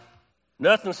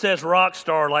Nothing says rock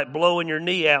star like blowing your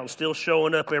knee out and still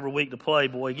showing up every week to play,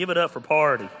 boy. Give it up for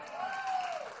Party.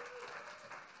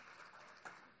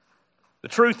 The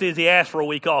truth is he asked for a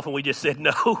week off and we just said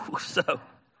no. So,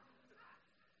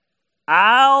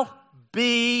 I'll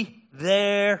be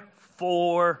there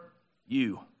for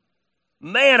you.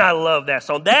 Man, I love that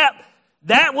song.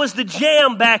 That was the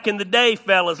jam back in the day,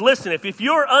 fellas. Listen, if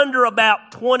you're under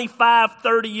about 25,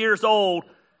 30 years old,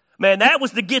 man, that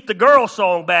was the Get the Girl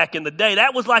song back in the day.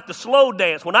 That was like the slow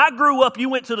dance. When I grew up, you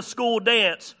went to the school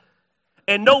dance,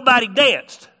 and nobody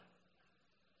danced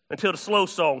until the slow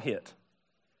song hit.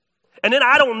 And then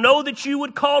I don't know that you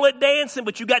would call it dancing,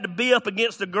 but you got to be up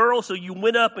against the girl, so you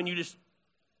went up and you just,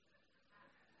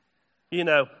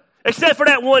 except for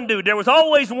that one dude. There was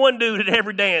always one dude at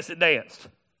every dance that danced.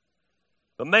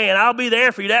 But man, I'll be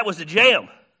there for you. That was the jam.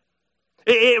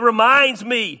 It reminds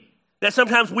me that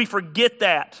sometimes we forget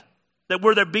that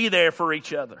we're there, be there for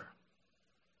each other.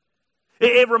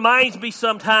 It reminds me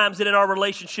sometimes that in our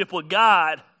relationship with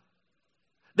God,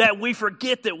 that we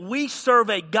forget that we serve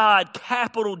a God,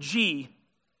 capital G,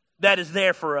 that is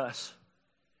there for us.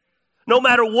 No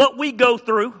matter what we go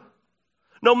through,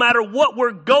 no matter what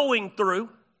we're going through,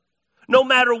 no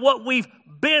matter what we've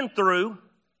been through,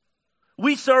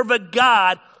 we serve a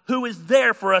God who is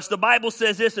there for us. The Bible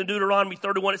says this in Deuteronomy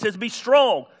 31. It says, be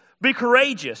strong, be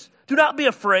courageous. Do not be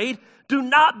afraid. Do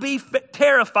not be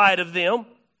terrified of them,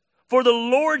 for the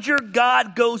Lord your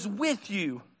God goes with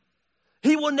you.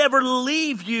 He will never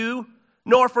leave you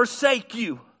nor forsake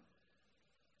you.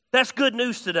 That's good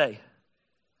news today.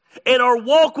 In our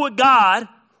walk with God,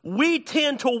 we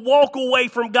tend to walk away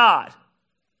from God,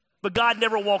 but God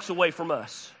never walks away from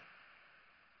us.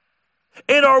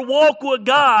 In our walk with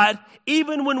God,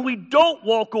 even when we don't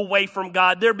walk away from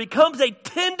God, there becomes a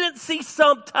tendency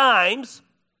sometimes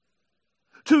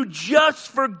to just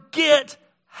forget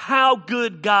how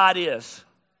good God is.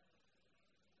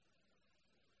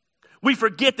 We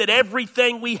forget that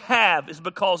everything we have is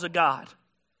because of God.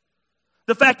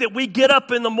 The fact that we get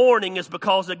up in the morning is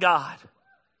because of God.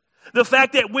 The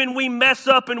fact that when we mess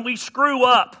up and we screw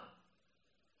up,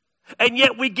 and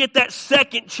yet we get that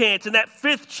second chance and that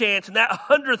fifth chance and that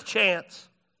 100th chance,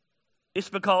 it's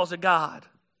because of God.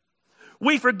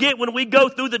 We forget when we go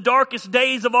through the darkest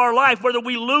days of our life, whether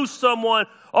we lose someone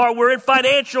or we're in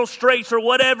financial straits or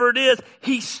whatever it is,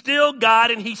 He's still God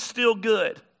and He's still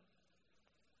good.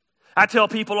 I tell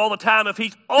people all the time, if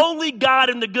He's only God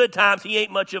in the good times, He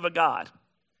ain't much of a God.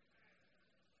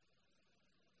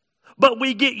 But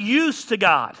we get used to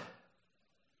God.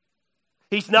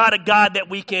 He's not a God that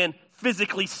we can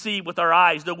physically see with our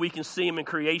eyes, though we can see Him in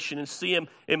creation and see Him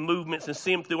in movements and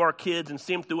see Him through our kids and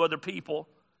see Him through other people.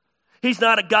 He's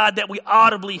not a God that we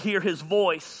audibly hear His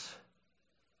voice.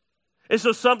 And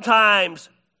so sometimes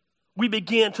we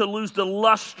begin to lose the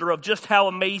luster of just how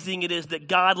amazing it is that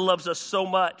God loves us so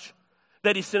much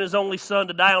that He sent His only Son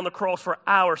to die on the cross for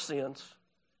our sins.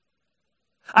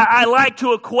 I like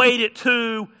to equate it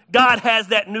to God has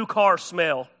that new car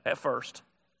smell at first.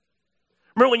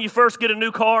 Remember when you first get a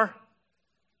new car?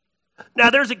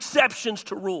 Now, there's exceptions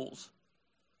to rules.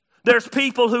 There's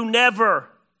people who never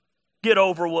get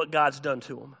over what God's done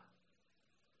to them.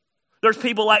 There's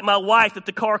people like my wife that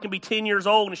the car can be 10 years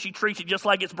old and she treats it just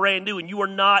like it's brand new, and you are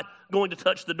not going to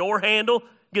touch the door handle,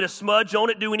 get a smudge on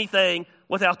it, do anything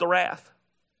without the wrath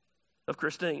of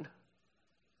Christine.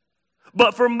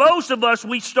 But for most of us,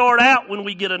 we start out when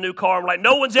we get a new car, we're like,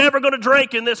 no one's ever going to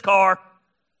drink in this car.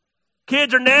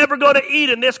 Kids are never going to eat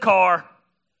in this car.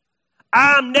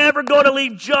 I'm never going to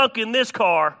leave junk in this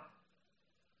car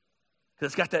because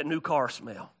it's got that new car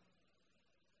smell.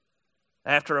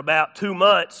 After about 2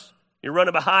 months, you're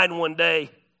running behind one day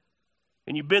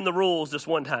and you bend the rules this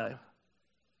one time.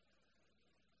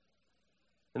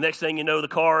 The next thing you know, the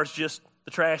car is just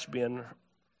the trash bin.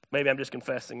 Maybe I'm just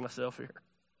confessing myself here.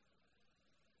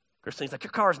 Christine's like,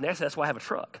 your car's nasty, that's why I have a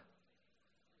truck.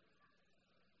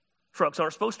 Trucks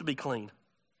aren't supposed to be clean.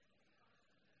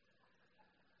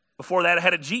 Before that, I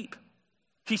had a Jeep.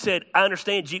 She said, I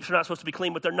understand Jeeps are not supposed to be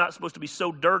clean, but they're not supposed to be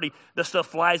so dirty the stuff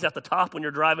flies out the top when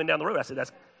you're driving down the road. I said,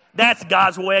 that's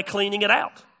God's way of cleaning it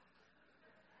out.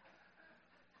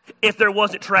 If there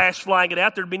wasn't trash flying it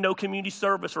out, there'd be no community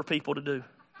service for people to do.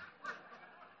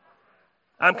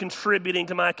 I'm contributing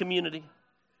to my community.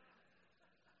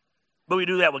 But we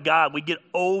do that with God. We get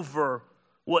over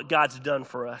what God's done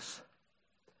for us.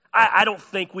 I don't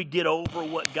think we get over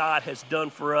what God has done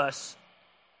for us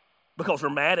because we're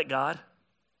mad at God.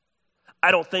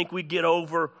 I don't think we get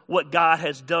over what God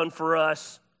has done for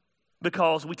us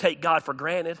because we take God for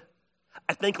granted.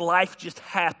 I think life just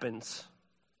happens,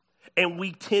 and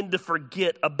we tend to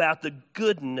forget about the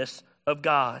goodness of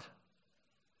God.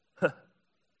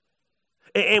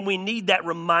 And we need that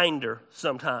reminder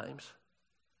sometimes.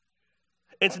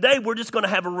 And today we're just going to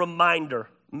have a reminder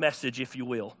message, if you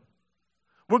will.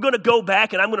 We're going to go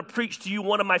back and I'm going to preach to you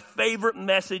one of my favorite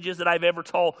messages that I've ever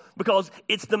taught because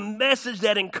it's the message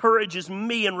that encourages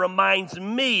me and reminds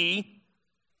me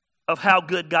of how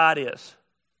good God is.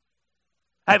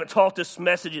 I haven't taught this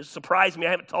message. It surprised me.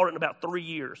 I haven't taught it in about 3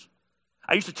 years.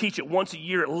 I used to teach it once a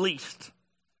year at least.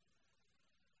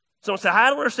 Someone said, I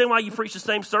don't understand why you preach the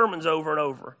same sermons over and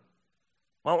over.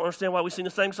 Well, I don't understand why we sing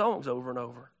the same songs over and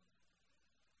over.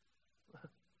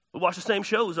 We watch the same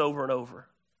shows over and over.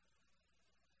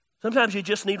 Sometimes you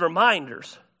just need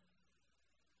reminders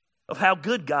of how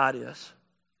good God is.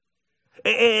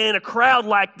 In a crowd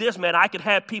like this, man, I could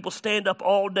have people stand up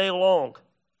all day long.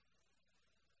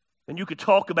 And you could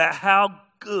talk about how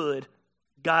good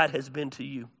God has been to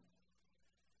you.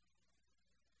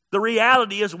 The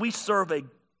reality is we serve a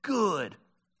good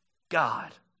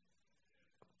God.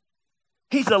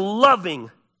 He's a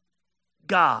loving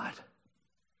God.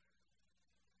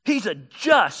 He's a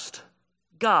just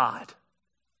God.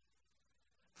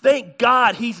 Thank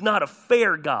God he's not a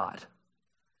fair God.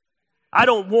 I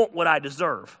don't want what I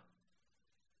deserve.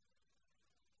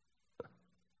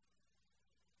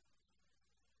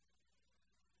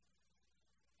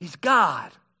 He's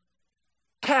God,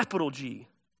 capital G.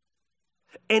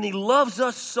 And he loves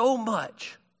us so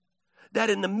much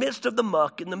that in the midst of the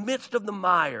muck, in the midst of the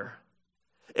mire,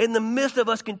 in the midst of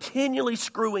us continually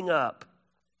screwing up,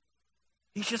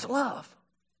 he's just love.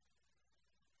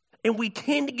 And we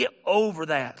tend to get over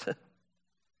that.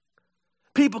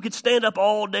 People could stand up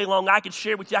all day long. I could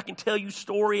share with you. I can tell you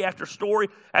story after story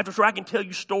after story. I can tell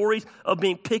you stories of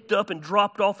being picked up and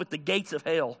dropped off at the gates of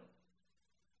hell.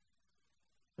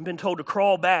 And been told to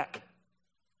crawl back.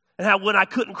 And how when I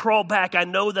couldn't crawl back, I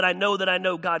know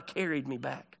God carried me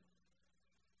back.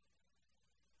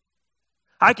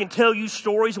 I can tell you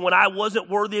stories when I wasn't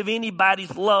worthy of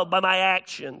anybody's love by my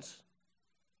actions.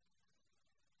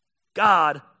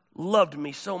 God loved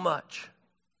me so much.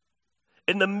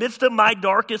 In the midst of my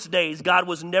darkest days, God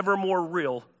was never more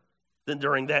real than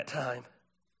during that time.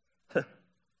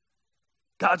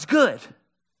 God's good.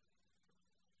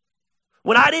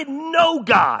 When I didn't know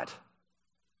God,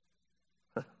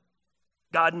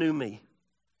 God knew me.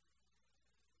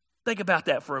 Think about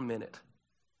that for a minute.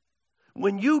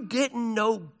 When you didn't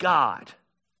know God,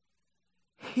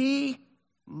 he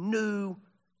knew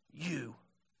you.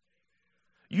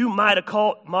 You might have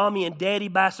caught mommy and daddy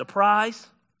by surprise.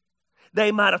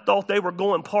 They might have thought they were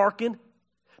going parking.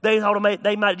 They might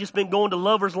have just been going to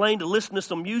Lover's Lane to listen to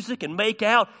some music and make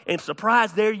out. And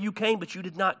surprise, there you came, but you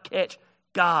did not catch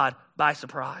God by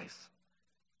surprise.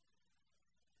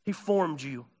 He formed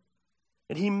you.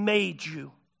 And he made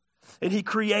you. And he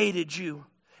created you.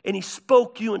 And he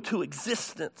spoke you into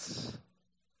existence.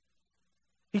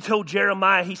 He told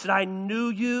Jeremiah, he said, I knew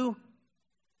you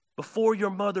before your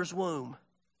mother's womb.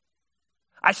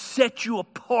 I set you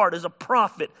apart as a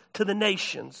prophet to the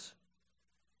nations.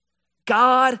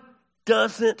 God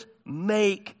doesn't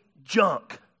make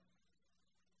junk.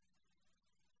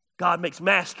 God makes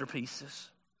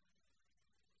masterpieces.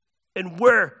 And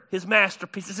we're his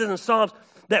masterpieces. It says in Psalms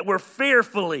that we're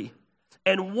fearfully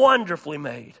and wonderfully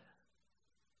made.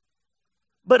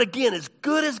 But again, as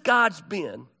good as God's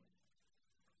been,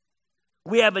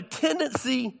 we have a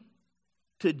tendency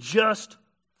to just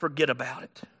forget about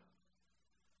it.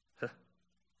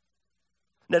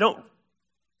 Now,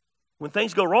 when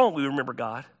things go wrong, we remember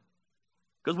God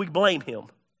because we blame him.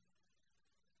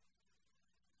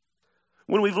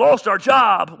 When we've lost our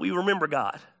job, we remember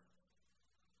God.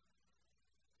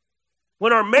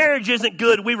 When our marriage isn't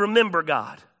good, we remember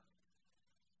God.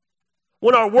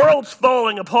 When our world's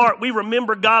falling apart, we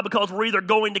remember God because we're either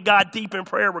going to God deep in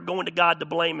prayer or we're going to God to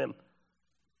blame him.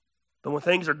 But when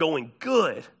things are going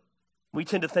good, we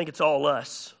tend to think it's all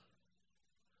us.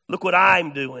 Look what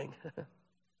I'm doing.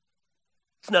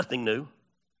 It's nothing new.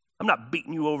 I'm not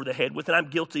beating you over the head with it. I'm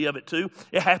guilty of it too.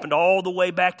 It happened all the way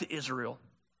back to Israel.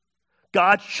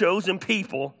 God's chosen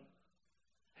people.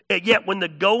 And yet when the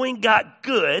going got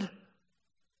good,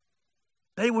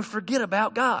 they would forget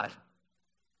about God.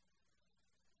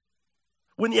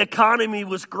 When the economy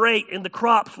was great and the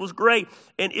crops was great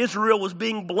and Israel was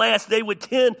being blessed, they would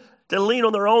tend to lean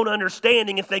on their own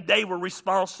understanding and think they were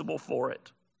responsible for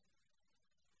it.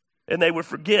 And they would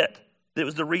forget that it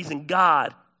was the reason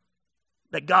God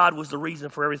was the reason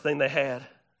for everything they had.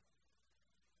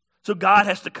 So God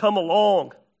has to come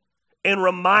along and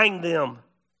remind them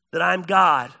that I'm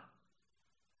God.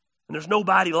 And there's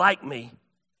nobody like me.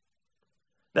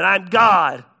 That I'm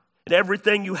God. And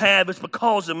everything you have is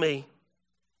because of me.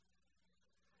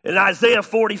 In Isaiah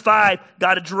 45,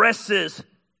 God addresses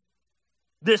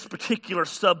this particular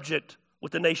subject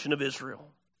with the nation of Israel.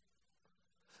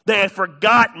 They had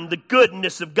forgotten the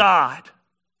goodness of God.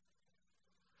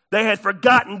 They had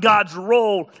forgotten God's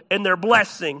role in their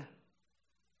blessing.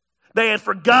 They had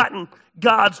forgotten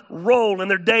God's role in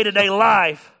their day-to-day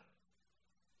life.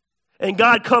 And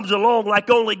God comes along like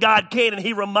only God can, and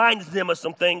he reminds them of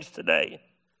some things today.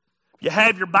 If you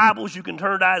have your Bibles, you can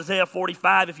turn to Isaiah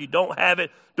 45. If you don't have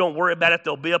it, don't worry about it.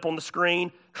 They'll be up on the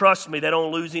screen. Trust me, they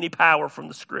don't lose any power from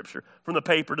the scripture, from the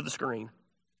paper to the screen.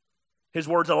 His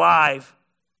word's alive,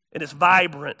 and it's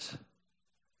vibrant.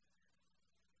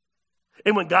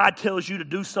 And when God tells you to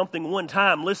do something one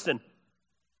time, listen,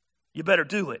 you better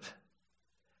do it.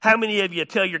 How many of you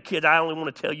tell your kids, I only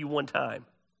want to tell you one time?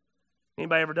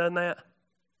 Anybody ever done that?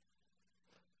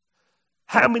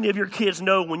 How many of your kids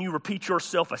know when you repeat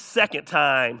yourself a second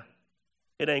time,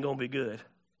 it ain't going to be good?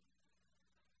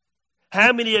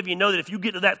 How many of you know that if you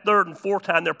get to that third and fourth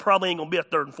time, there probably ain't going to be a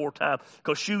third and fourth time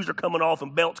because shoes are coming off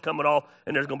and belts coming off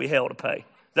and there's going to be hell to pay?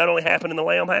 Does that only happen in the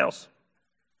Lamb house?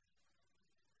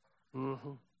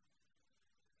 Mm-hmm.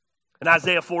 In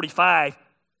Isaiah 45,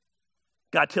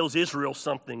 God tells Israel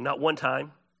something, not one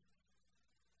time,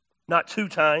 not two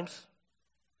times,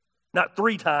 not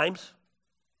three times,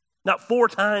 not four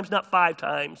times, not five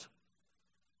times,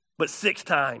 but 6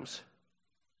 times.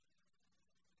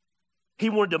 He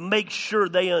wanted to make sure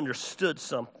they understood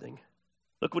something.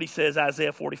 Look what he says,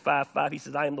 Isaiah 45:5. He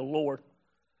says, I am the Lord,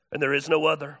 and there is no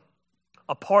other.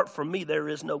 Apart from me, there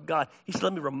is no God. He said,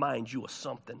 let me remind you of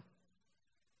something.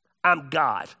 I'm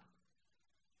God.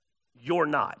 You're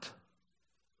not.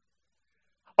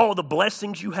 All the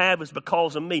blessings you have is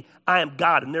because of me. I am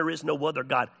God, and there is no other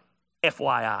God.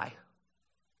 FYI.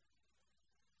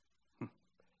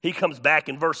 He comes back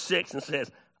in verse 6 and says,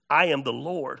 I am the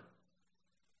Lord,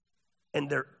 and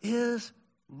there is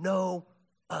no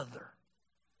other.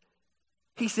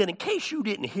 He said, in case you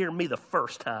didn't hear me the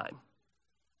first time,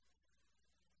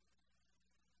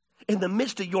 in the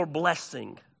midst of your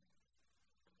blessing,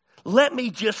 let me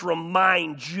just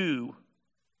remind you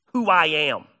who I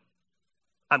am.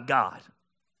 I'm God.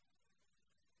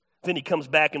 Then he comes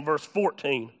back in verse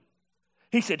 14.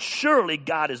 He said, surely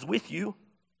God is with you,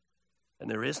 and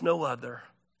there is no other.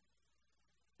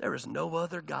 There is no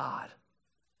other God.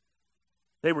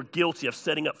 They were guilty of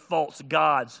setting up false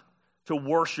gods to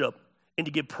worship and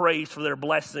to give praise for their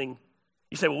blessing.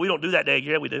 You say, well, we don't do that, Dad.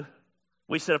 Yeah, we do.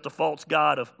 We set up the false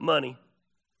god of money,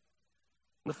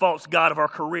 and the false god of our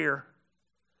career,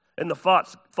 and the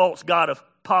false god of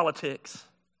politics,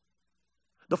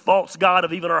 the false god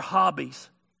of even our hobbies.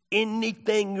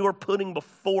 Anything you're putting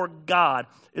before God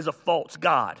is a false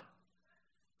god.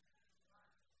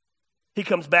 He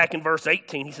comes back in verse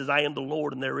 18. He says, I am the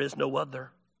Lord and there is no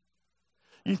other.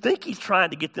 You think he's trying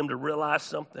to get them to realize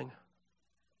something?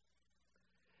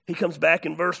 He comes back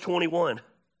in verse 21.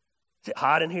 Is it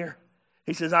hot in here?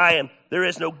 He says, there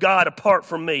is no God apart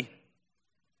from me,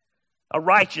 a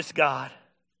righteous God.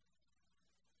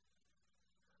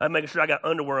 I'm making sure I got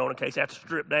underwear on in case I have to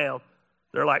strip down.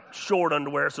 They're like short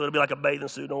underwear, so it'll be like a bathing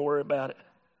suit. Don't worry about it.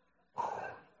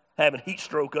 Having heat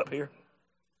stroke up here.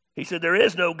 He said, there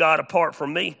is no God apart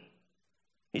from me.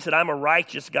 He said, I'm a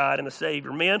righteous God and a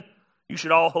Savior. Men, you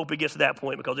should all hope it gets to that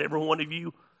point because every one of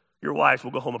you, your wives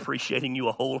will go home appreciating you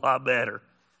a whole lot better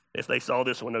if they saw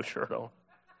this one no shirt on.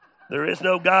 There is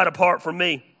no God apart from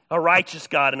me, a righteous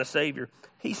God and a Savior.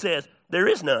 He says, there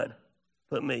is none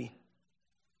but me.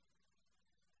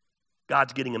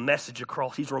 God's getting a message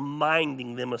across. He's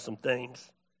reminding them of some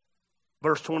things.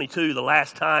 Verse 22, the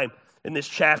last time in this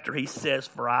chapter, he says,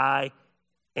 for I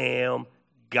am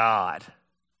God,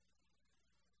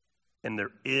 and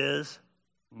there is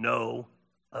no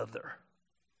other.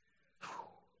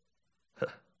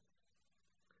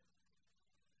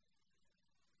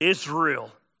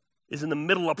 Israel is in the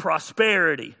middle of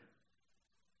prosperity,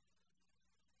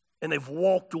 and they've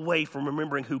walked away from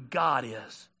remembering who God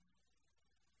is.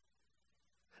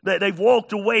 They've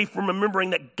walked away from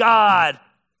remembering that God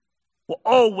will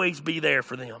always be there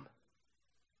for them.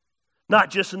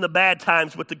 Not just in the bad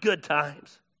times, but the good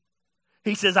times.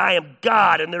 He says, I am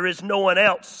God and there is no one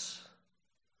else.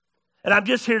 And I'm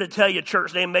just here to tell you,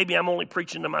 church, and maybe I'm only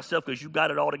preaching to myself because you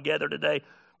got it all together today,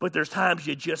 but there's times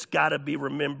you just got to be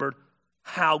remembered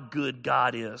how good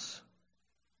God is.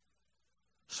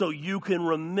 So you can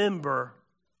remember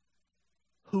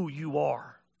who you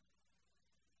are.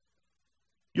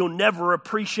 You'll never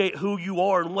appreciate who you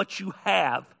are and what you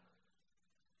have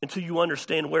until you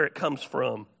understand where it comes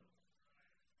from.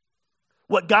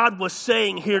 What God was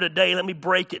saying here today, let me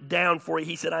break it down for you.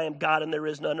 He said, I am God and there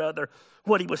is none other.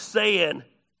 What he was saying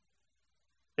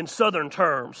in southern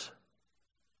terms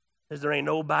is there ain't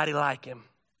nobody like him.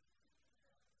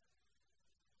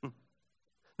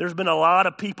 There's been a lot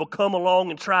of people come along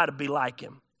and try to be like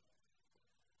him.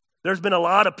 There's been a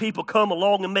lot of people come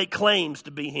along and make claims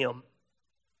to be him.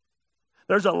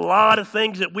 There's a lot of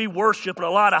things that we worship and a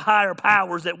lot of higher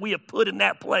powers that we have put in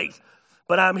that place.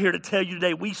 But I'm here to tell you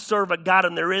today, we serve a God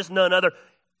and there is none other.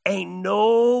 Ain't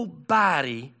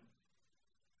nobody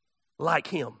like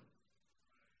him.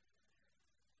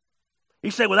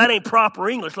 You say, well, that ain't proper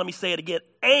English. Let me say it again.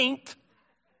 Ain't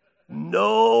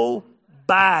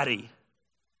nobody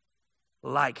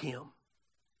like him.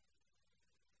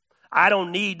 I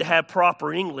don't need to have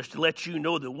proper English to let you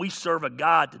know that we serve a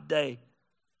God today,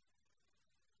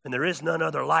 and there is none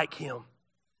other like him.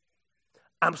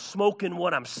 I'm smoking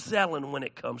what I'm selling when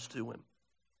it comes to him.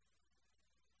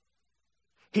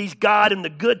 He's God in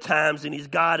the good times, and he's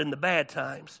God in the bad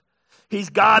times. He's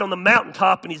God on the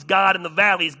mountaintop, and he's God in the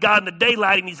valley. He's God in the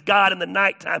daylight, and he's God in the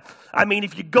nighttime. I mean,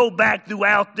 if you go back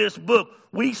throughout this book,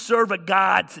 we serve a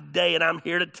God today, and I'm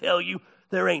here to tell you,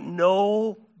 there ain't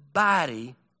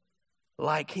nobody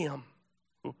like him.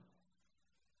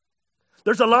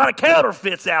 There's a lot of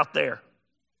counterfeits out there.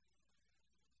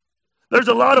 There's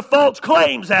a lot of false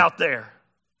claims out there.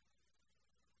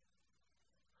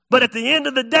 But at the end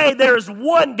of the day, there is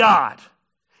one God.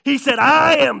 He said,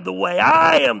 I am the way,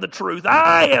 I am the truth,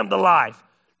 I am the life.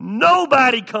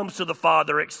 Nobody comes to the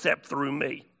Father except through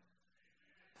me.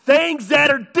 Things that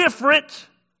are different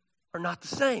are not the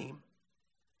same.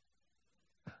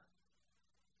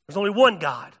 There's only one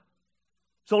God.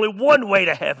 There's only one way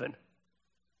to heaven.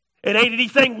 It ain't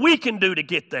anything we can do to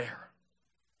get there.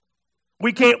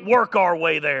 We can't work our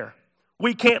way there.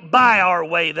 We can't buy our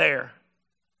way there.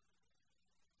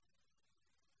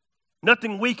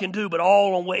 Nothing we can do but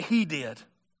all on what he did.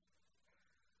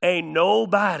 Ain't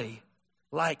nobody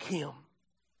like him.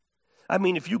 I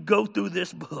mean, if you go through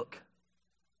this book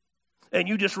and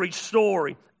you just read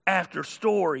story after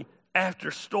story after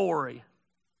story,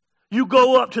 you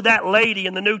go up to that lady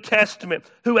in the New Testament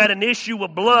who had an issue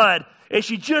with blood, and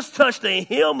she just touched the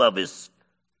hem of his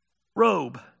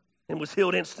robe and was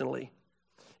healed instantly.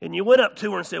 And you went up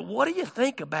to her and said, what do you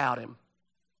think about him?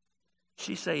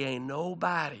 She say, ain't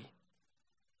nobody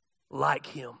like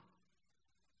him.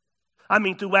 I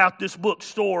mean, throughout this book,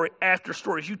 story after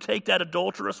story, as you take that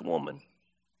adulterous woman,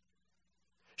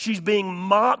 she's being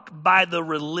mocked by the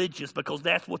religious, because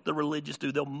that's what the religious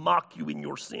do. They'll mock you in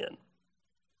your sin.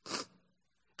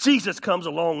 Jesus comes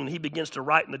along and he begins to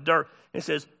write in the dirt and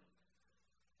says,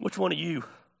 which one of you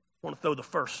want to throw the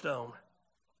first stone?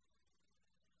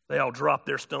 They all drop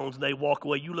their stones and they walk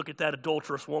away. You look at that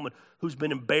adulterous woman who's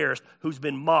been embarrassed, who's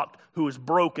been mocked, who is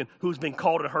broken, who's been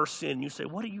caught in her sin. And you say,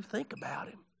 what do you think about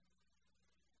him?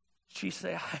 She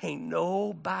said, ain't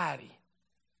nobody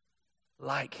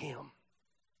like him.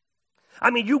 I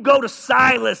mean, you go to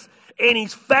Silas and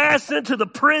he's fastened to the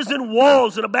prison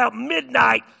walls, and about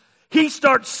midnight, he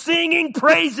starts singing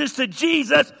praises to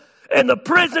Jesus, and the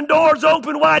prison doors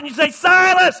open wide, and you say,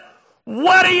 Silas,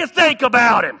 what do you think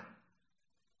about him?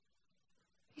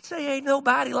 He'd say, ain't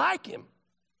nobody like him.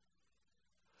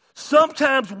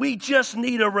 Sometimes we just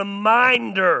need a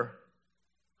reminder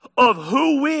of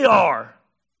who we are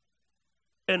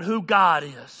and who God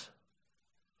is.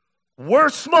 We're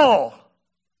small.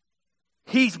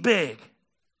 He's big.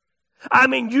 I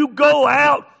mean, you go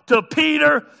out to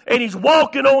Peter and he's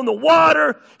walking on the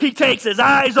water. He takes his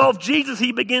eyes off Jesus.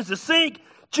 He begins to sink.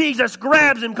 Jesus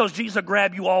grabs him, because Jesus will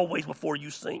grab you always before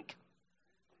you sink.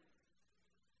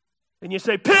 And you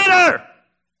say, Peter,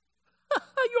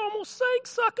 you almost sank,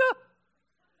 sucker.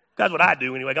 That's what I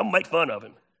do anyway. I'm going to make fun of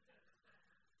him.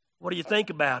 What do you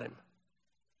think about him?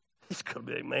 He's going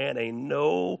to be, man, ain't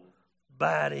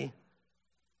nobody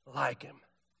like him.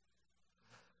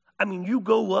 I mean, you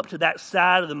go up to that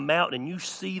side of the mountain and you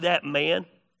see that man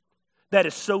that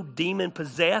is so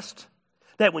demon-possessed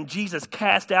that when Jesus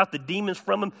cast out the demons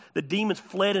from him, the demons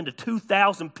fled into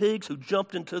 2,000 pigs who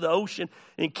jumped into the ocean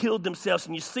and killed themselves.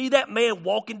 And you see that man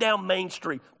walking down Main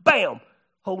Street, bam,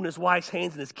 holding his wife's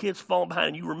hands and his kids falling behind,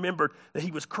 and you remembered that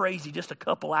he was crazy just a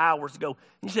couple hours ago.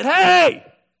 And you said, hey,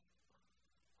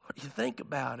 what do you think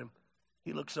about him?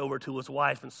 He looks over to his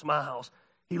wife and smiles.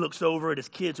 He looks over at his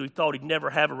kids who he thought he'd never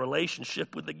have a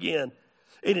relationship with again.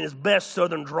 And in his best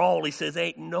southern drawl, he says,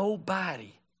 ain't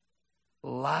nobody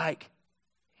like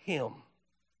him.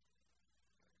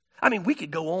 I mean, we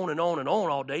could go on and on and on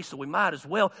all day, so we might as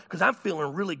well, because I'm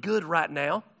feeling really good right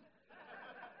now.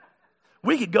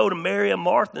 We could go to Mary and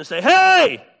Martha and say,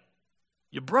 hey,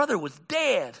 Your brother was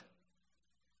dead.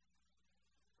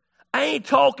 I ain't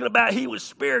talking about he was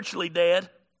spiritually dead.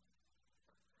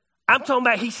 I'm talking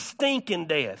about he's stinking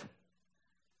dead.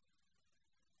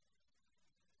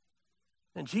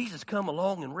 And Jesus come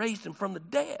along and raised him from the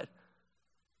dead.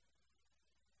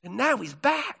 And now he's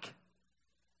back.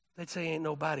 They'd say, ain't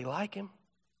nobody like him.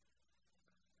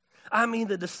 I mean,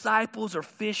 the disciples are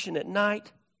fishing at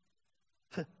night.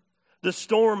 The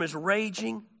storm is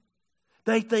raging.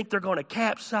 They think they're going to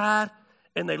capsize.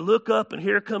 And they look up and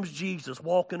here comes Jesus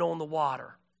walking on the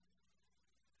water.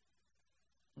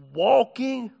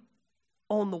 Walking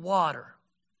on the water.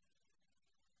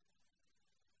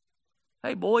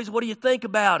 Hey, boys, what do you think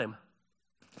about him?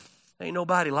 Ain't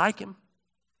nobody like him.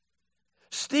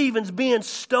 Stephen's being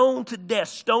stoned to death,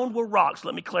 stoned with rocks.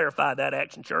 Let me clarify that,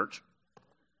 Action Church.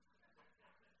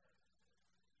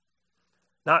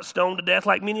 Not stoned to death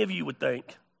like many of you would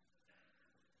think.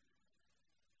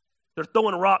 They're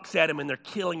throwing rocks at him and they're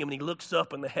killing him, and he looks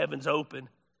up and the heavens open. And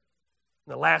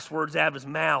the last words out of his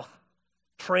mouth,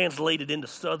 translated into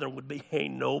Southern, would be,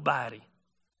 ain't nobody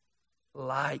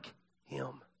like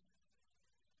him.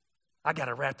 I got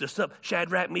to wrap this up.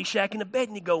 Shadrach, Meshach, and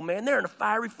Abednego, man, they're in a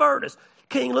fiery furnace.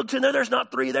 King looks in there, there's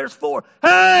not 3, there's 4.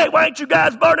 Hey, why ain't you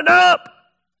guys burning up?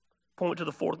 Point to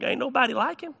the 4th guy, ain't nobody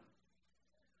like him.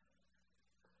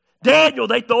 Daniel,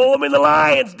 they throw him in the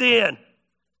lion's den.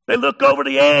 They look over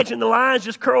the edge and the lion's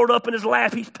just curled up in his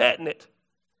lap. He's petting it.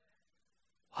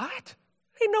 What?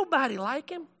 Ain't nobody like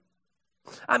him.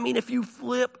 I mean, if you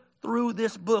flip through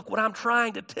this book, what I'm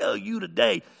trying to tell you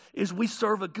today is we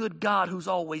serve a good God who's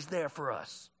always there for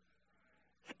us.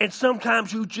 And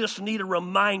sometimes you just need a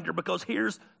reminder, because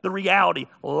here's the reality.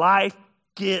 Life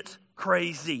gets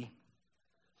crazy.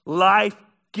 Life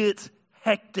gets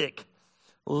hectic.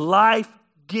 Life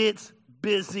gets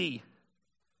busy.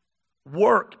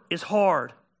 Work is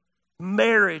hard.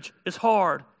 Marriage is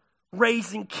hard.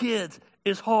 Raising kids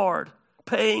is hard.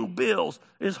 Paying bills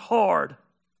is hard.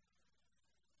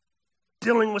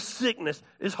 Dealing with sickness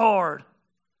is hard.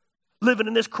 Living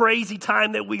in this crazy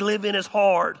time that we live in is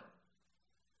hard.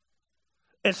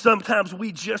 And sometimes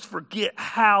we just forget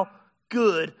how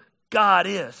good God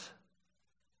is.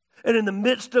 And in the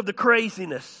midst of the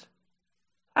craziness,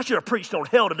 I should have preached on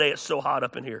hell today. It's so hot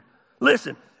up in here.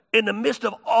 Listen, in the midst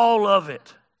of all of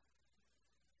it,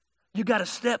 you got to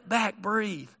step back,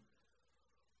 breathe.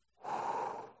 And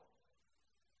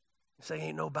say,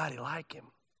 ain't nobody like him.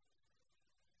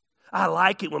 I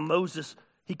like it when Moses,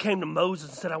 he came to Moses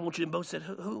and said, I want you to. Moses said,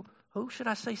 who should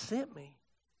I say sent me?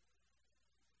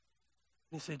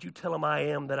 And he said, you tell him I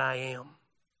am that I am.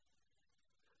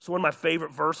 It's one of my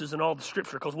favorite verses in all the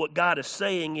scripture, because what God is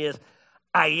saying is,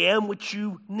 I am what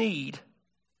you need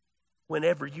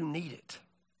whenever you need it.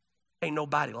 Ain't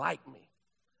nobody like me.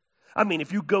 I mean,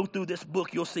 if you go through this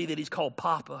book, you'll see that he's called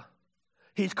Papa.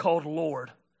 He's called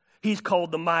Lord. He's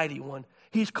called the Mighty One.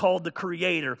 He's called the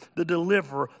Creator, the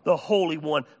Deliverer, the Holy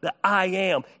One, the I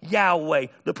Am, Yahweh,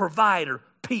 the Provider,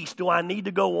 Peace. Do I need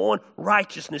to go on?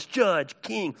 Righteousness, Judge,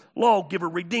 King, Lawgiver,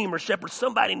 Redeemer, Shepherd.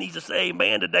 Somebody needs to say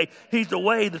amen today. He's the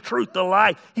way, the truth, the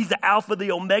life. He's the Alpha,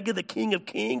 the Omega, the King of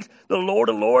Kings, the Lord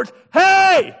of Lords.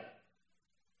 Hey!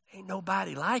 Ain't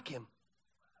nobody like him.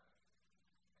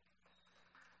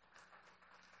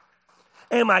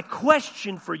 And my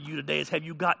question for you today is, have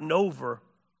you gotten over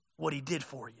what he did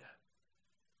for you?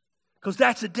 Because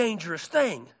that's a dangerous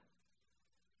thing.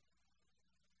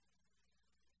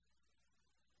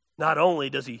 Not only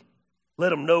does he let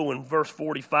them know in verse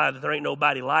 45 that there ain't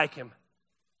nobody like him,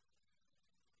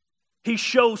 he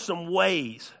shows some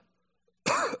ways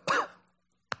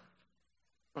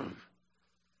there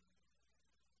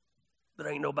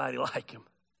ain't nobody like him.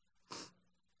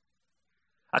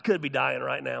 I could be dying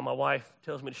right now. My wife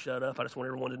tells me to shut up. I just want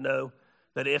everyone to know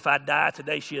that if I die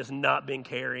today, she has not been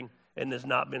caring and has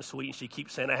not been sweet. And she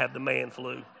keeps saying I have the man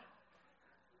flu.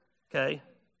 Okay?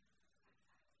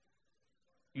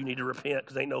 You need to repent,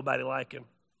 because ain't nobody like him.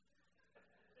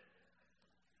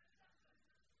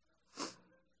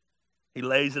 He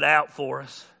lays it out for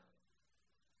us.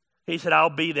 He said, I'll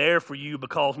be there for you,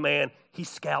 because, man, he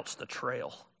scouts the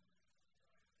trail.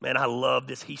 Man, I love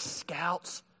this. He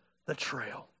scouts the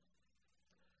trail.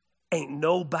 Ain't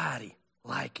nobody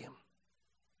like him.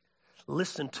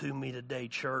 Listen to me today,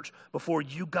 church. Before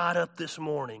you got up this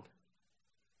morning,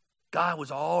 God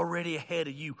was already ahead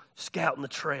of you scouting the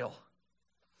trail.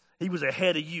 He was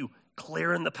ahead of you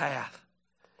clearing the path.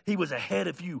 He was ahead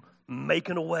of you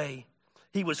making a way.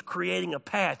 He was creating a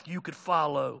path you could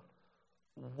follow.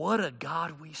 What a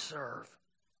God we serve.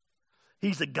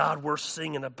 He's a God worth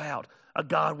singing about, a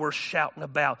God worth shouting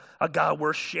about, a God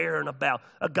worth sharing about,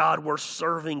 a God worth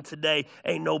serving today.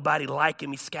 Ain't nobody like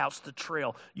him. He scouts the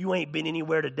trail. You ain't been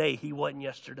anywhere today he wasn't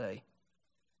yesterday.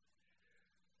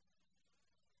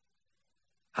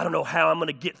 I don't know how I'm going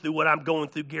to get through what I'm going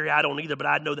through, Gary. I don't either, but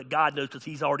I know that God knows because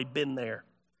he's already been there.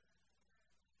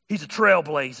 He's a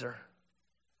trailblazer.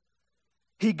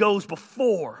 He goes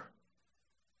before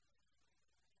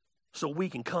so we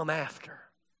can come after.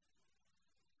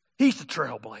 He's the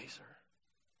trailblazer.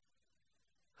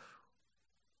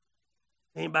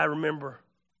 Anybody remember,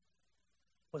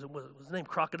 was his name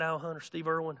Crocodile Hunter, Steve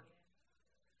Irwin?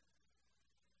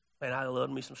 Man, I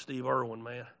loved me some Steve Irwin,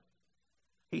 man.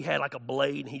 He had like a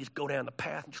blade, and he'd just go down the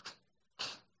path and just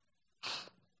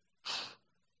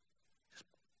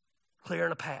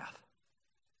clearing a path.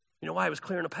 You know why he was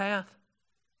clearing a path?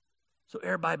 So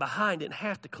everybody behind didn't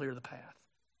have to clear the path.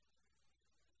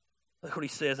 Look what he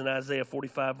says in Isaiah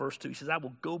 45, verse 2. He says, I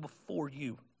will go before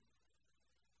you,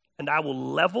 and I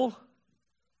will level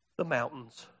the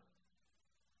mountains.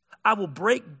 I will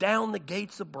break down the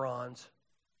gates of bronze,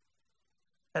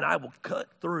 and I will cut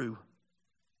through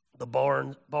the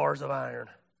bars of iron.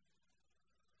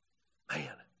 Man,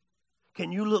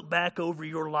 can you look back over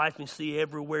your life and see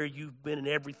everywhere you've been and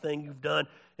everything you've done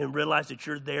and realize that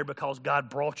you're there because God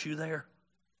brought you there?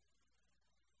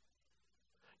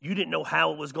 You didn't know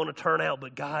how it was going to turn out,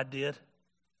 but God did.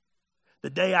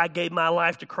 The day I gave my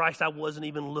life to Christ, I wasn't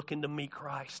even looking to meet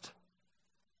Christ.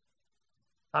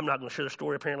 I'm not going to share the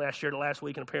story. Apparently, I shared it last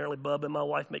week, and apparently Bub and my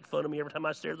wife make fun of me every time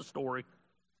I share the story.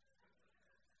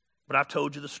 But I've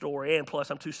told you the story, and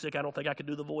plus I'm too sick. I don't think I could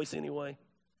do the voice anyway.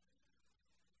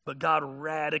 But God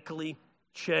radically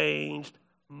changed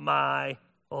my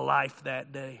life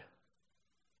that day.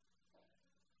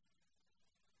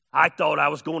 I thought I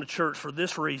was going to church for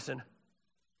this reason.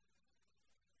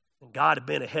 And God had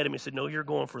been ahead of me and said, no, you're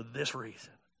going for this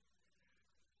reason.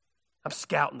 I'm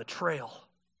scouting the trail.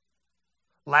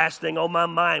 Last thing on my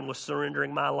mind was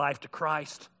surrendering my life to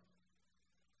Christ.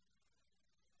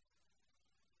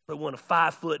 But when a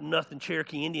 5-foot-nothing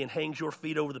Cherokee Indian hangs your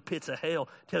feet over the pits of hell,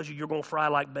 tells you you're going to fry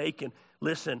like bacon,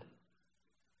 listen,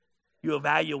 you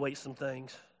evaluate some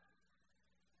things.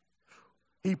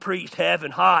 He preached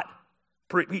heaven hot,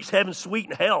 preached heaven sweet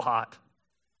and hell hot.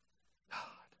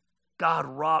 God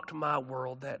rocked my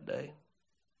world that day.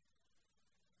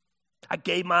 I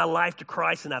gave my life to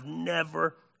Christ, and I've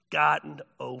never gotten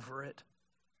over it.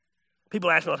 People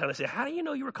ask me all the time, they say, how do you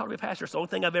know you were called to be a pastor? It's the only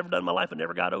thing I've ever done in my life I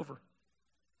never got over.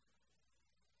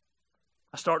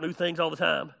 I start new things all the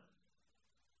time,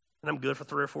 and I'm good for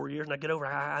 3 or 4 years, and I get over it.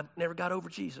 I never got over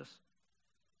Jesus.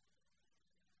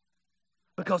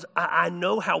 Because I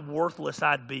know how worthless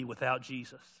I'd be without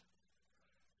Jesus.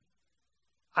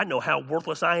 I know how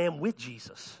worthless I am with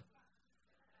Jesus.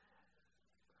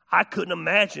 I couldn't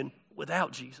imagine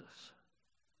without Jesus.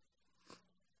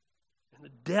 In the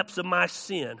depths of my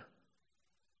sin,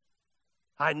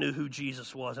 I knew who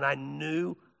Jesus was, and I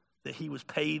knew that he was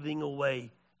paving a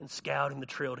way and scouting the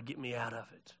trail to get me out of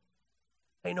it.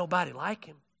 Ain't nobody like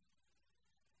him.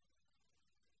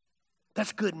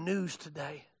 That's good news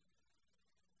today.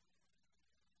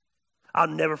 I'll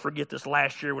never forget this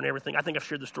last year when I think I've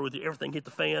shared the story with you, everything hit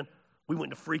the fan. We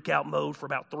went into freak out mode for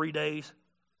about 3 days.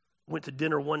 Went to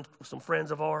dinner with some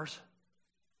friends of ours.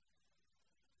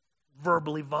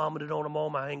 Verbally vomited on them all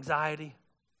my anxiety.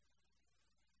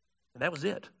 And that was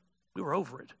it. We were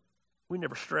over it. We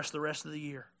never stressed the rest of the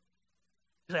year.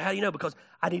 You say, how do you know? Because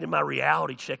I needed my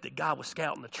reality check that God was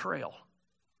scouting the trail.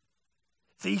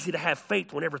 It's easy to have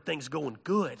faith when everything's going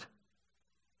good.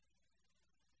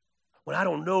 When I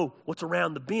don't know what's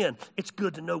around the bend, it's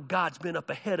good to know God's been up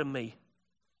ahead of me.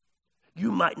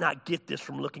 You might not get this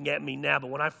from looking at me now, but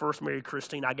when I first married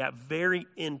Christine, I got very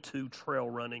into trail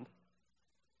running.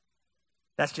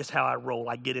 That's just how I roll.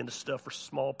 I get into stuff for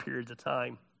small periods of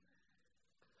time.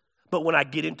 But when I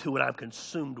get into it, I'm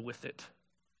consumed with it.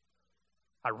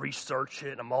 I research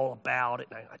it, and I'm all about it,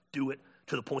 and I do it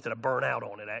to the point that I burn out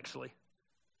on it, actually.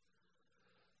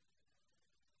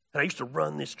 And I used to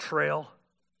run this trail.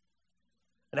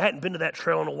 And I hadn't been to that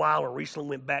trail in a while, and recently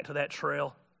went back to that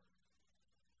trail.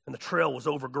 And the trail was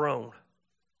overgrown.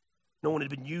 No one had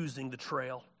been using the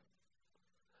trail.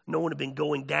 No one had been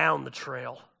going down the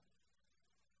trail.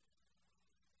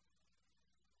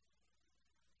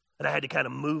 And I had to kind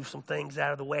of move some things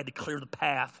out of the way. I had to clear the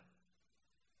path.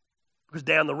 Because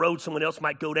down the road, someone else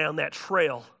might go down that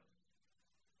trail.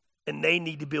 And they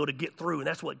need to be able to get through. And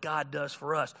that's what God does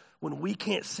for us. When we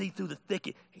can't see through the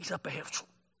thicket, he's up ahead.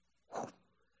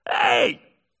 Hey,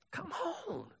 come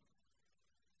on.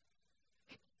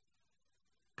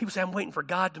 People say, I'm waiting for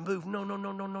God to move. No, no,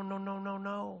 no, no, no, no, no, no,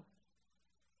 no.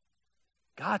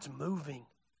 God's moving.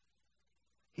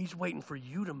 He's waiting for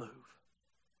you to move.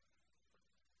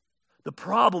 The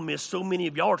problem is so many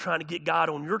of y'all are trying to get God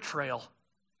on your trail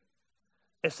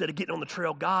instead of getting on the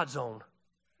trail God's on.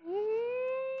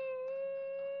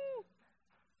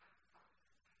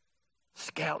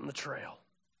 Scouting the trail.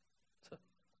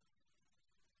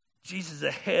 Jesus is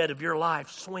ahead of your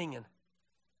life, swinging.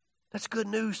 That's good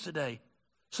news today.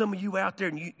 Some of you out there,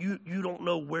 and you don't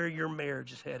know where your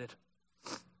marriage is headed.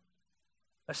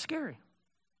 That's scary.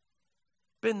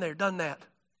 Been there, done that.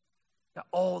 Got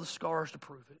all the scars to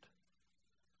prove it.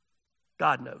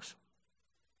 God knows.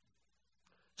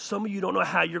 Some of you don't know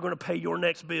how you're going to pay your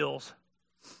next bills.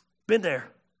 Been there,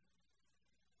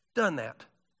 done that.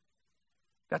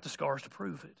 Got the scars to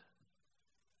prove it.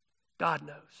 God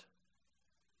knows.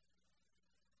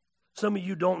 Some of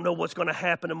you don't know what's going to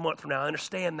happen a month from now. I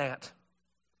understand that.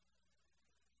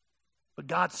 But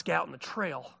God's scouting the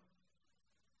trail.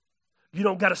 You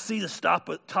don't got to see the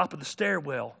top of the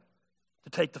stairwell to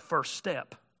take the first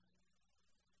step.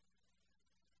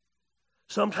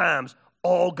 Sometimes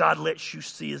all God lets you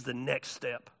see is the next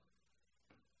step.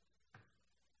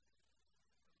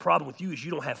 Problem with you is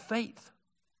you don't have faith.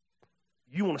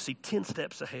 You want to see 10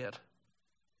 steps ahead.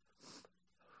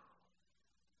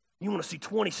 You want to see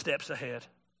 20 steps ahead.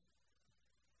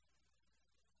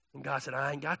 And God said,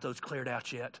 I ain't got those cleared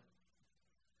out yet.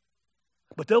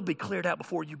 But they'll be cleared out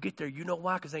before you get there. You know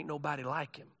why? Because ain't nobody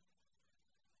like him.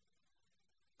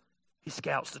 He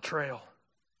scouts the trail.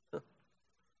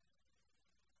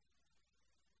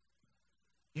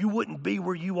 You wouldn't be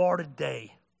where you are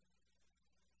today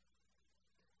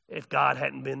if God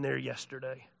hadn't been there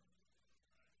yesterday.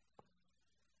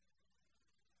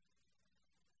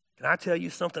 Can I tell you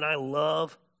something? I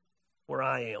love where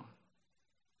I am.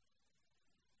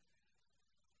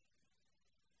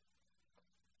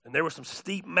 And there were some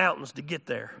steep mountains to get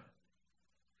there.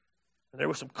 And there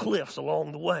were some cliffs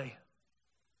along the way.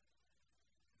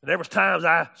 And there was times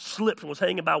I slipped and was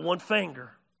hanging by one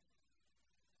finger.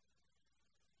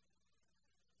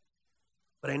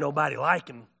 But ain't nobody like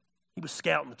him. He was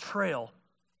scouting the trail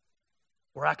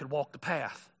where I could walk the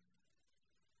path.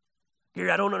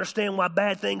 Gary, I don't understand why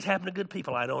bad things happen to good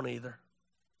people. I don't either.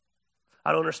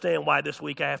 I don't understand why this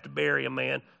week I have to bury a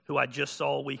man who I just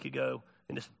saw a week ago,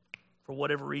 and just, for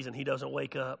whatever reason, he doesn't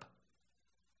wake up.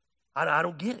 I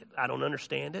don't get it. I don't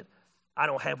understand it. I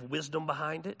don't have wisdom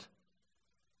behind it.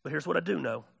 But here's what I do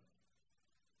know.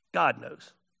 God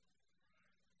knows.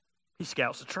 He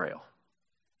scouts the trail.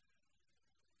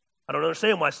 I don't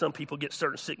understand why some people get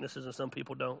certain sicknesses and some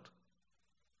people don't.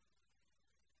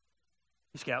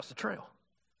 He scouts the trail.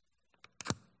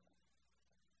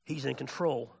 He's in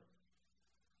control.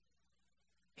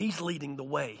 He's leading the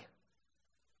way.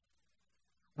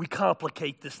 We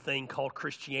complicate this thing called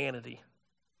Christianity.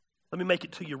 Let me make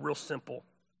it to you real simple.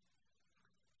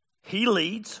 He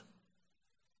leads.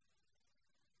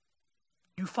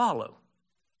 You follow.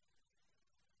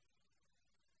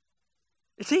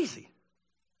 It's easy.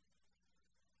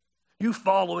 You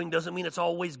following doesn't mean it's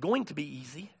always going to be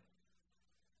easy.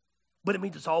 But it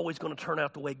means it's always going to turn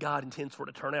out the way God intends for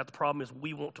it to turn out. The problem is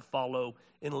we want to follow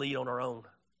and lead on our own.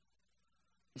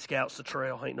 He scouts the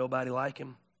trail. Ain't nobody like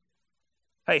him.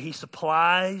 Hey, he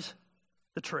supplies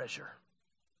the treasure.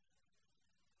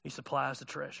 He supplies the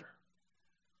treasure.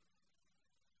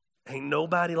 Ain't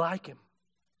nobody like him.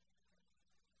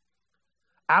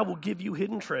 I will give you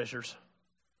hidden treasures,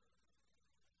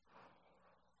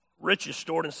 riches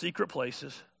stored in secret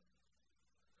places,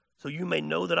 so you may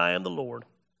know that I am the Lord,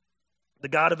 the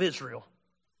God of Israel,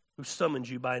 who summons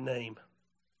you by name.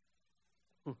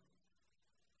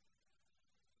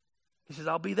 He says,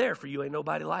 I'll be there for you. Ain't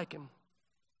nobody like him.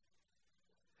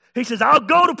 He says, I'll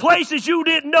go to places you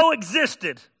didn't know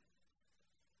existed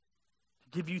to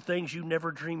give you things you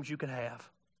never dreamed you could have.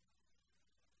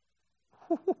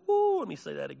 Let me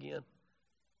say that again.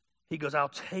 He goes, I'll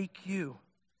take you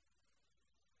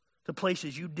to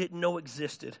places you didn't know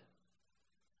existed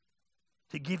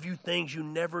to give you things you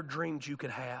never dreamed you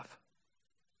could have.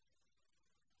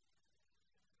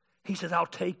 He says, I'll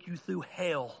take you through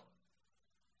hell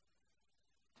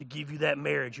to give you that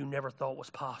marriage you never thought was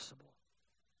possible.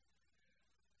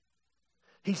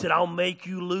 He said, I'll make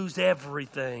you lose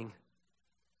everything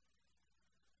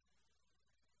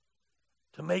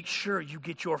to make sure you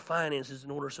get your finances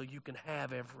in order so you can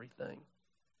have everything.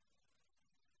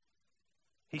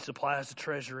 He supplies the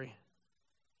treasury.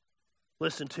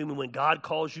 Listen to me, when God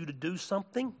calls you to do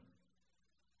something,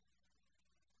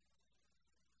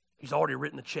 He's already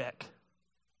written the check.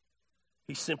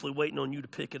 He's simply waiting on you to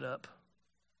pick it up.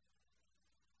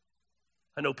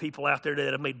 I know people out there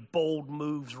that have made bold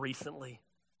moves recently.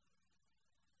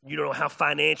 You don't know how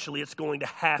financially it's going to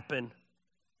happen.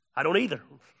 I don't either.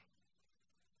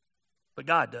 But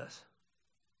God does.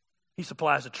 He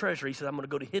supplies the treasure. He says, I'm going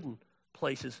to go to hidden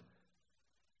places.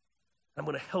 I'm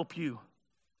going to help you.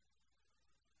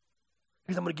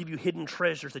 Because I'm going to give you hidden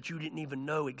treasures that you didn't even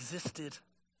know existed.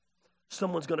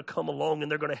 Someone's going to come along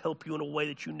and they're going to help you in a way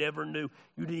that you never knew.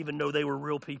 You didn't even know they were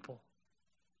real people.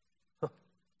 Huh.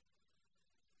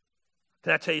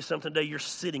 Can I tell you something today? You're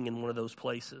sitting in one of those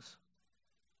places.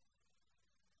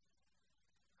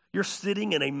 You're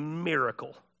sitting in a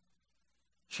miracle.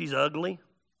 She's ugly.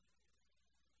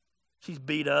 She's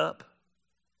beat up.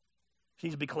 She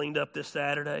needs to be cleaned up this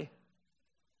Saturday.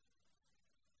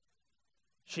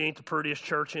 She ain't the prettiest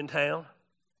church in town.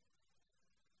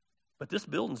 But this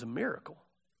building's a miracle.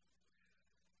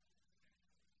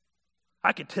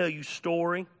 I could tell you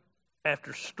story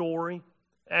after story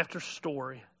after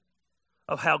story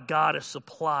of how God has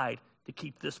supplied to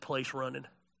keep this place running.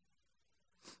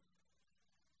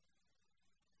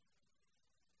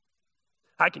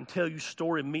 I can tell you a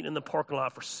story of meeting in the parking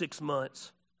lot for 6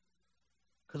 months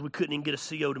because we couldn't even get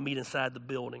a CO to meet inside the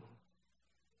building.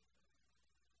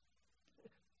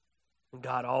 And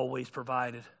God always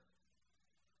provided.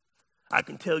 I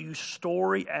can tell you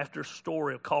story after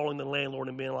story of calling the landlord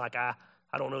and being like, I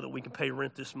don't know that we can pay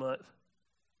rent this month.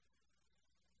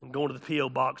 And going to the P.O.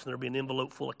 box and there'll be an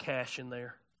envelope full of cash in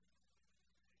there.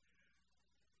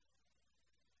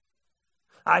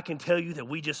 I can tell you that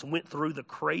we just went through the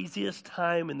craziest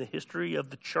time in the history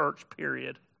of the church,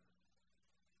 period.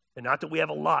 And not that we have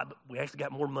a lot, but we actually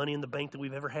got more money in the bank than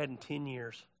we've ever had in 10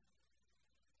 years.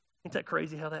 Ain't that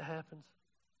crazy how that happens?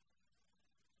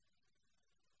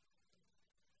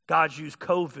 God's used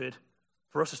COVID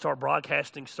for us to start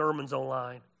broadcasting sermons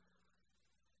online.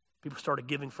 People started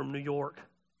giving from New York,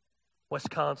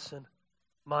 Wisconsin,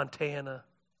 Montana,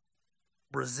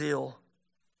 Brazil.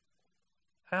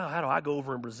 How do I go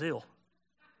over in Brazil?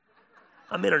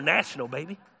 I'm international,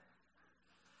 baby.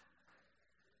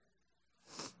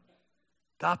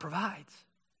 God provides.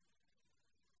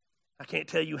 I can't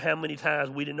tell you how many times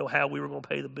we didn't know how we were going to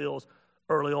pay the bills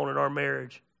early on in our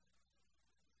marriage.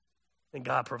 And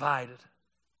God provided.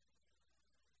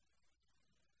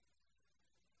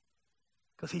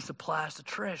 Because He supplies the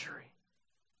treasury.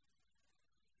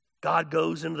 God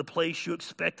goes into the place you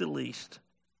expect the least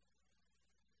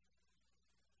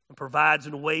and provides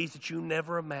in ways that you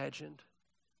never imagined.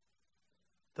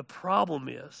 The problem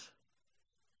is,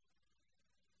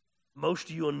 most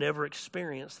of you will never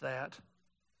experience that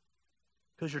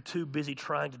because you're too busy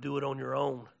trying to do it on your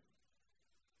own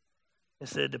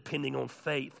instead of depending on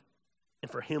faith and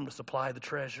for Him to supply the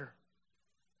treasure.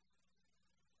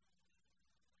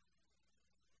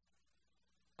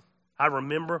 I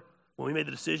remember when we made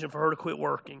the decision for her to quit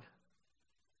working,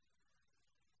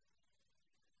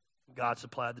 God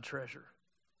supplied the treasure.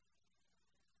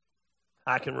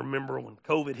 I can remember when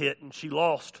COVID hit and she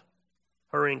lost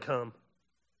her income.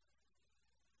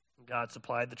 God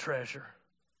supplied the treasure.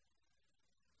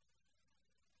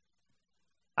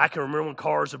 I can remember when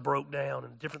cars have broke down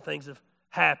and different things have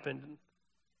happened.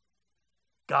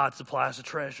 God supplies the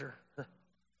treasure.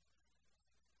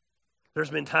 There's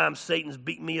been times Satan's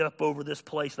beat me up over this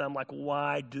place and I'm like,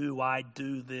 why do I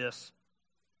do this?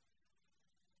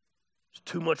 It's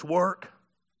too much work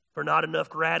for not enough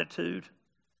gratitude.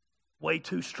 Way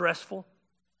too stressful.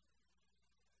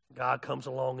 God comes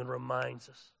along and reminds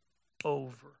us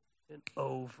over and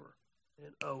over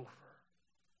and over.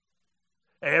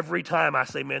 Every time I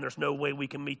say, man, there's no way we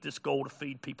can meet this goal to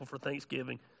feed people for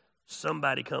Thanksgiving,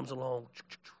 somebody comes along,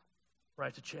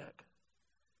 writes a check.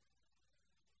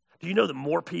 Do you know that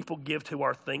more people give to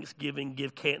our Thanksgiving,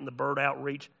 Give Cat and the Bird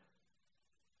outreach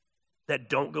that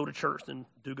don't go to church than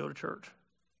do go to church?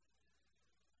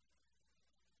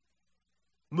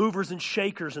 Movers and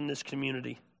shakers in this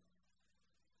community,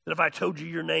 that if I told you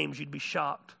your names, you'd be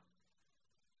shocked.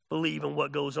 Believe in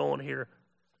what goes on here.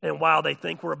 And while they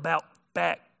think we're about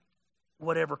back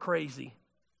whatever crazy,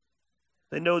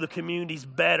 they know the community's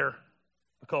better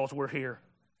because we're here.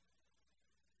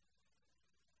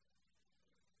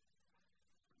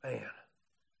 Man,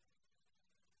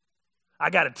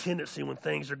 I got a tendency when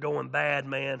things are going bad,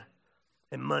 man,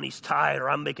 and money's tight,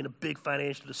 or I'm making a big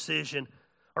financial decision,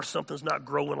 or something's not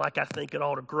growing like I think it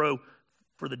ought to grow,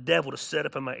 for the devil to set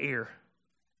up in my ear.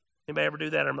 Anybody ever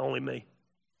do that, or only me?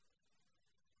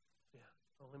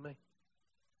 Yeah, only me.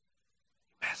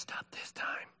 You messed up this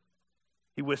time.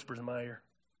 He whispers in my ear.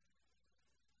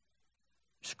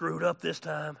 You screwed up this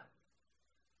time.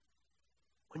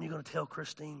 When are you going to tell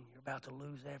Christine you're about to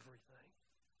lose everything?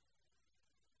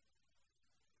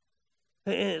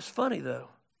 And it's funny, though.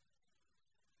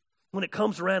 When it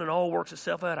comes around and all works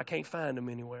itself out, I can't find him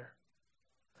anywhere.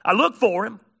 I look for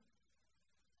him.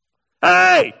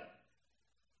 Hey!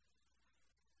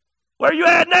 Where you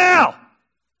at now?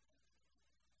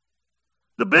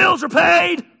 The bills are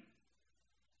paid.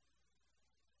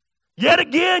 Yet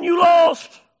again, you lost.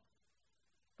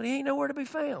 But he ain't nowhere to be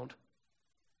found.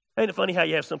 Ain't it funny how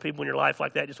you have some people in your life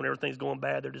like that, just when everything's going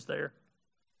bad, they're just there?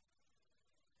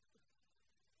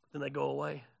 Then they go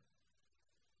away.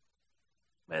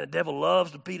 Man, the devil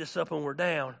loves to beat us up when we're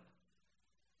down.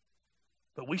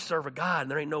 But we serve a God,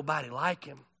 and there ain't nobody like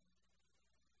him.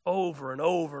 Over and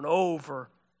over and over.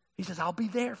 He says, I'll be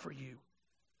there for you.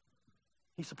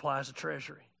 He supplies the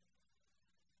treasury.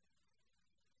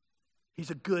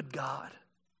 He's a good God,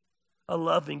 a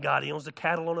loving God. He owns the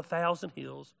cattle on 1,000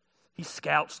 hills. He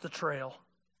scouts the trail.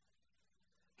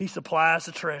 He supplies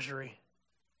the treasury.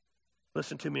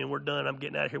 Listen to me, and we're done. I'm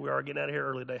getting out of here. We are getting out of here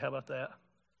early today. How about that?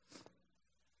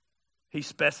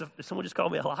 Did someone just call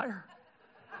me a liar?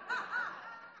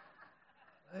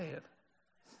 Man.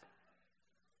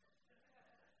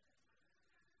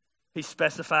 He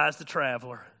specifies the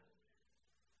traveler.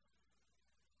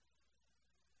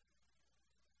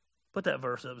 Put that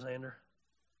verse up, Xander.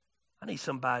 I need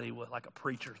somebody with like a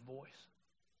preacher's voice.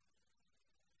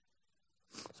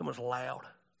 Someone's loud.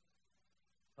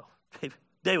 Oh,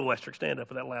 David Westrick, stand up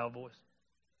with that loud voice.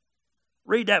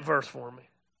 Read that verse for me.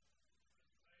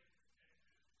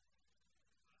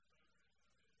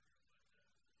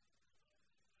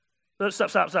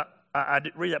 Stop.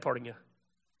 Read that part again.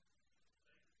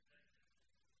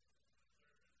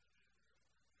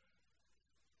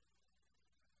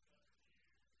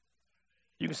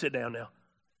 You can sit down now.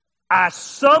 I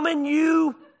summon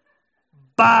you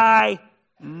by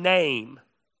name.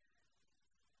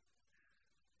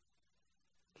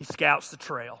 He scouts the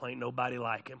trail. Ain't nobody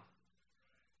like him.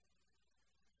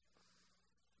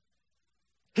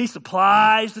 He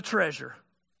supplies the treasure.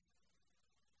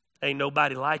 Ain't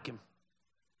nobody like him.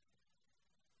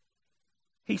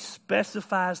 He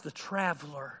specifies the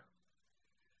traveler.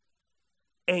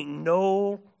 Ain't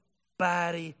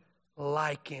nobody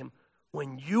like him.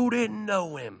 When you didn't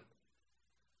know him,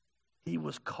 he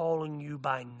was calling you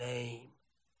by name.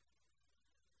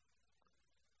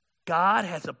 God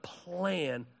has a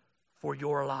plan for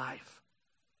your life.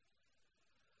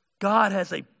 God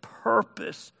has a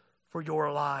purpose for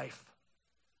your life.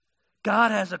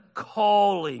 God has a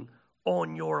calling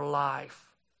on your life.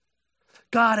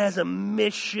 God has a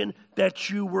mission that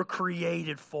you were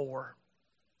created for.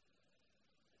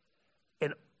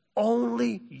 And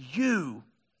only you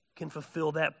can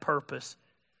fulfill that purpose.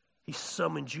 He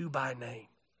summoned you by name.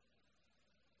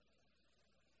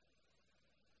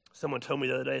 Someone told me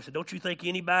the other day, they said, don't you think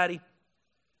anybody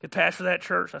could pastor that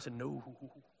church? I said, no.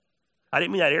 I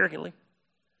didn't mean that arrogantly.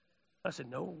 I said,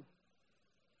 no.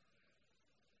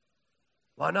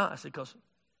 Why not? I said, because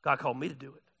God called me to do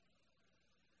it.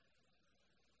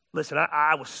 Listen,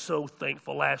 I was so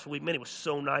thankful last week. Man, it was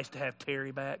so nice to have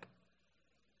Terry back.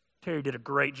 Terry did a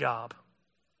great job.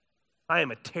 I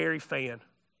am a Terry fan.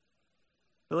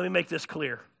 But let me make this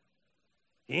clear.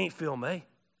 He ain't Phil May.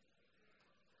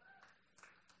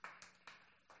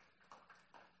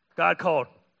 God called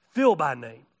Phil by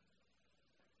name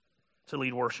to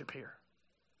lead worship here.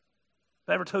 Have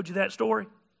I ever told you that story?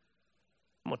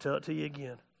 I'm going to tell it to you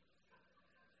again.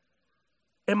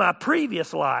 In my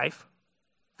previous life,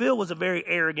 Phil was a very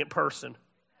arrogant person.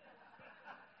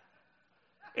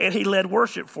 And he led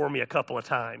worship for me a couple of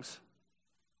times.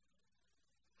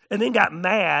 And then got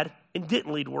mad and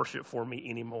didn't lead worship for me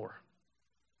anymore.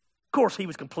 Of course, he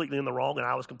was completely in the wrong and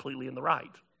I was completely in the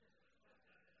right.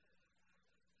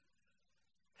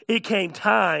 It came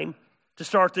time to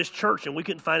start this church and we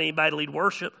couldn't find anybody to lead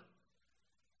worship.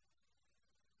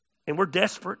 And we're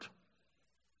desperate.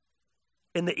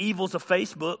 And the evils of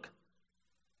Facebook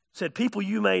said, people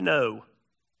you may know,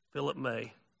 Philip May.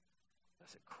 I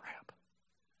said, crap.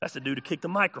 That's the dude who kicked the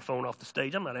microphone off the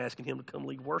stage. I'm not asking him to come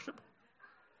lead worship.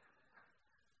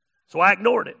 So I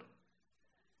ignored it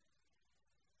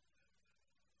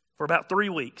for about 3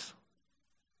 weeks.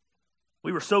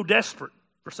 We were so desperate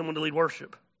for someone to lead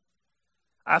worship.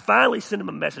 I finally sent him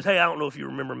a message. Hey, I don't know if you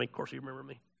remember me. Of course you remember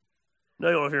me. No,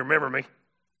 you don't know if you remember me.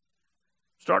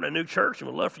 Starting a new church and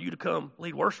would love for you to come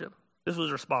lead worship. This was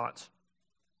his response.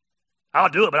 I'll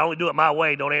do it, but I only do it my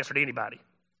way. Don't answer to anybody.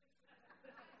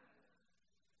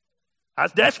 I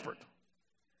was desperate.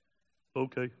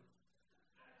 Okay.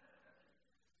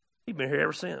 He's been here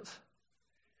ever since.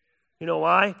 You know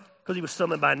why? Because he was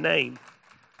summoned by name.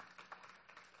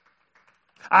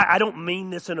 I don't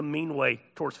mean this in a mean way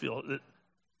towards Phil.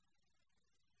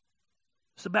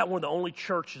 It's about one of the only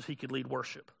churches he could lead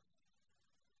worship.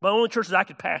 The only churches I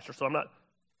could pastor, so I'm not.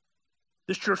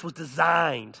 This church was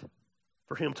designed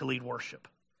for him to lead worship.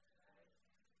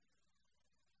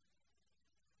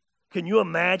 Can you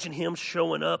imagine him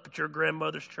showing up at your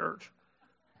grandmother's church,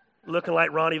 looking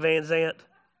like Ronnie Van Zant,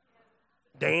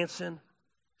 dancing,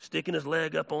 sticking his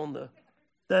leg up on the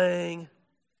thing,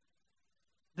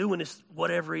 doing this,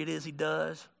 whatever it is he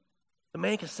does? The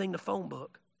man can sing the phone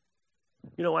book.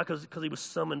 You know why? Because he was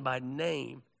summoned by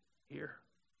name here.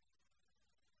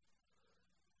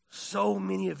 So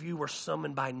many of you were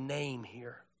summoned by name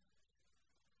here.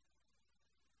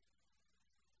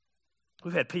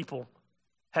 We've had people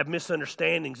have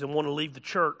misunderstandings and want to leave the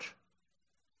church.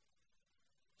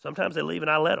 Sometimes they leave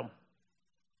and I let them.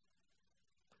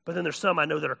 But then there's some I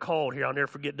know that are called here. I'll never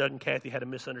forget Doug and Kathy had a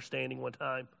misunderstanding one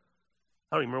time.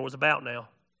 I don't even remember what it was about now.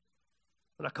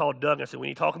 And I called Doug and I said, we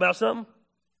need to talk about something?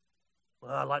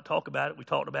 Well, I'd like to talk about it. We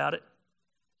talked about it.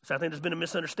 So I think there's been a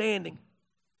misunderstanding.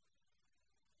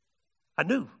 I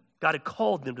knew God had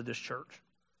called them to this church.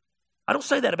 I don't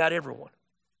say that about everyone.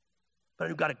 But I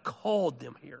knew God had called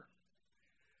them here.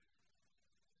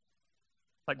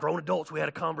 Like grown adults, we had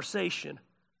a conversation.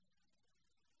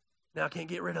 Now I can't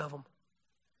get rid of them.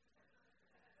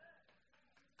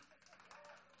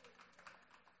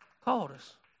 Called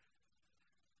us.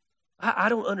 I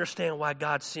don't understand why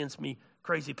God sends me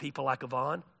crazy people like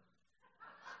Yvonne.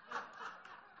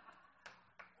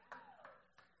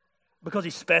 Because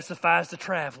he specifies the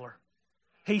traveler.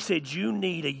 He said, you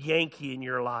need a Yankee in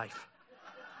your life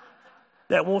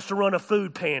that wants to run a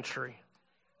food pantry.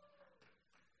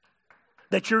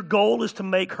 That your goal is to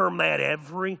make her mad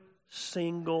every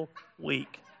single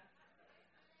week.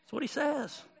 That's what he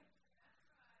says.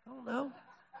 I don't know.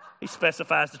 He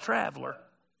specifies the traveler.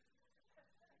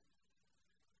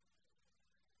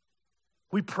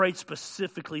 We prayed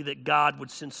specifically that God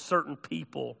would send certain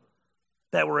people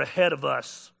that were ahead of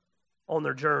us on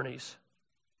their journeys.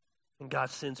 And God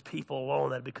sends people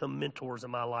along that become mentors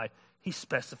in my life. He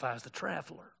specifies the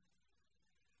traveler.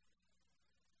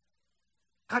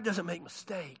 God doesn't make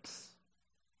mistakes.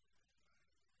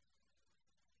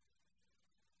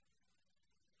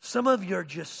 Some of you are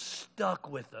just stuck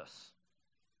with us.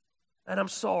 And I'm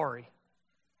sorry.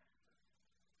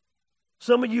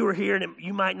 Some of you are here and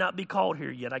you might not be called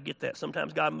here yet. I get that.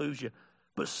 Sometimes God moves you.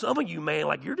 But some of you, man,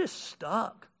 like you're just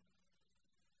stuck.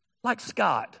 Like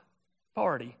Scott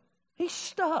Party. He's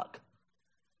stuck.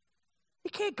 He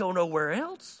can't go nowhere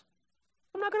else.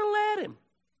 I'm not going to let him.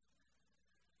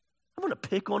 I'm going to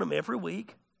pick on him every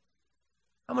week.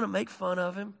 I'm going to make fun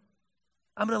of him.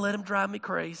 I'm going to let him drive me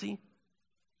crazy.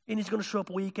 And he's going to show up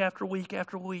week after week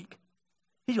after week.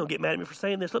 He's going to get mad at me for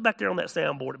saying this. Look back there on that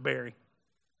soundboard at Barry.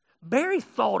 Barry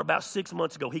thought about 6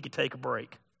 months ago he could take a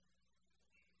break.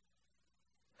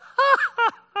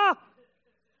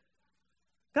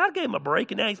 God gave him a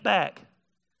break and now he's back.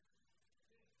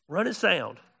 Running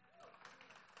sound.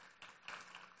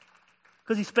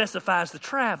 Because he specifies the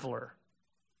traveler.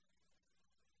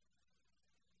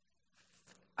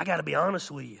 I got to be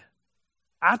honest with you.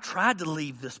 I've tried to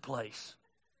leave this place.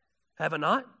 Have I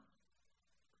not?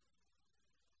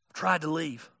 I've tried to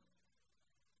leave.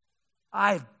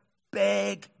 I've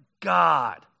begged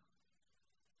God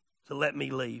to let me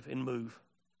leave and move.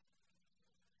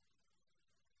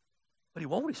 But he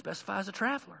won't. He specifies a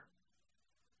traveler.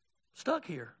 Stuck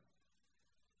here.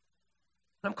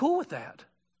 I'm cool with that.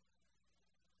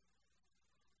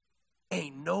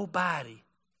 Ain't nobody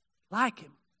like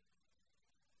him.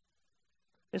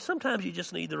 And sometimes you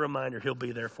just need the reminder he'll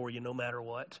be there for you no matter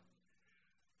what.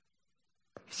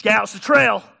 He scouts the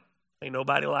trail. Ain't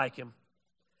nobody like him.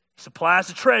 He supplies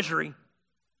the treasury.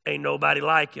 Ain't nobody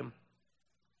like him.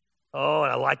 Oh,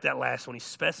 and I like that last one. He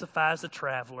specifies the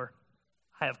traveler.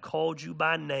 I have called you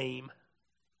by name.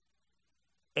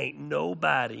 Ain't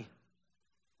nobody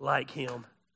like him.